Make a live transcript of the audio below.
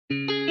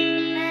From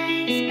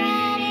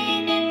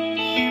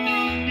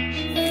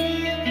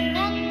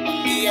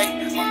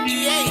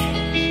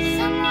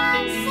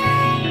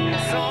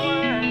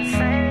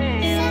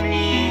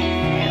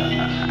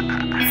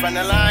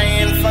the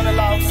lion, from the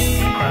lost,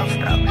 crowd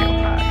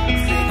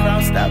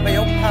stop by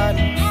your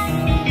partner.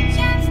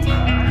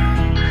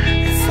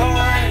 It's so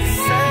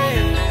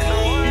insane.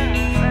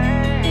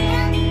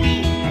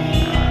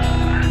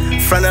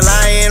 From the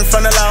lion,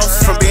 from the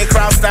lost, from being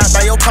crowd stopped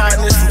by your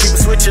partners, from people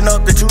switching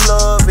up that you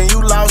love and you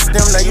lost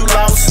them, now you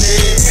lost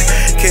it.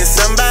 Can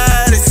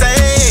somebody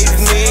save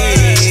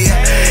me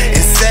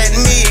and set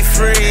me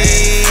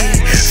free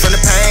from the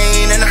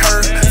pain and the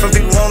hurt, from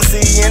people wanna see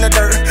you in the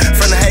dirt,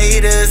 from the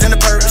haters and the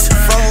perks,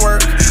 from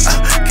work?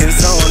 Can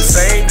someone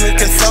save me?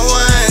 Can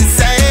someone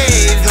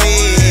save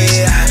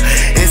me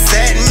and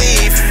set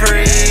me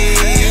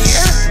free?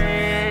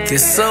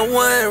 Can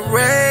someone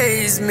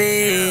raise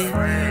me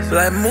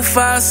like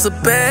Mufasa,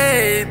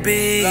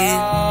 baby?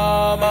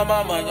 Oh, my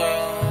mama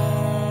gone.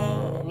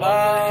 I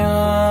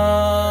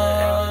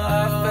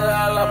feel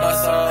I love my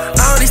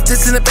soul. All these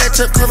sticks in the back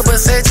truck, color but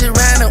say it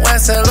round and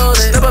watch that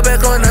loaded. Double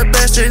back on the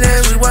back straight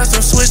and we watch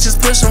them switches,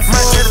 push them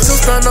forward. My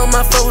tombstone on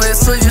my forehead,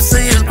 so you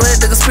see it's great,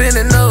 nigga spin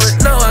and know it.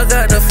 Know I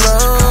got the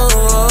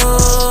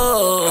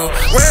flow.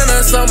 Ran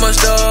up so much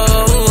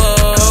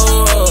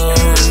dough.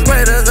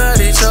 Pray to God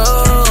he chose.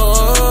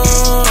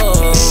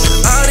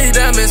 All these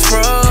diamonds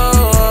froze.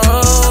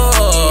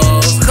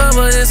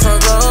 Cover this one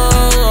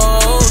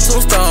gold.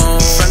 Tombstone.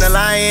 From the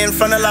lion,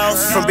 from the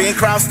lost, from being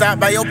crowd stopped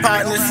by your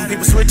partners, from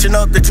people switching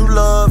up that you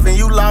love and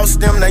you lost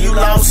them, now you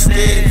lost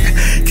it.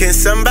 Can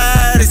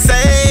somebody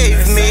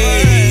save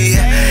me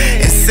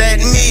and set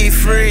me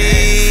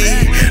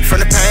free from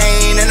the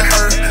pain and the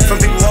hurt, from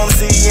people wanna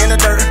see you in the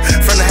dirt,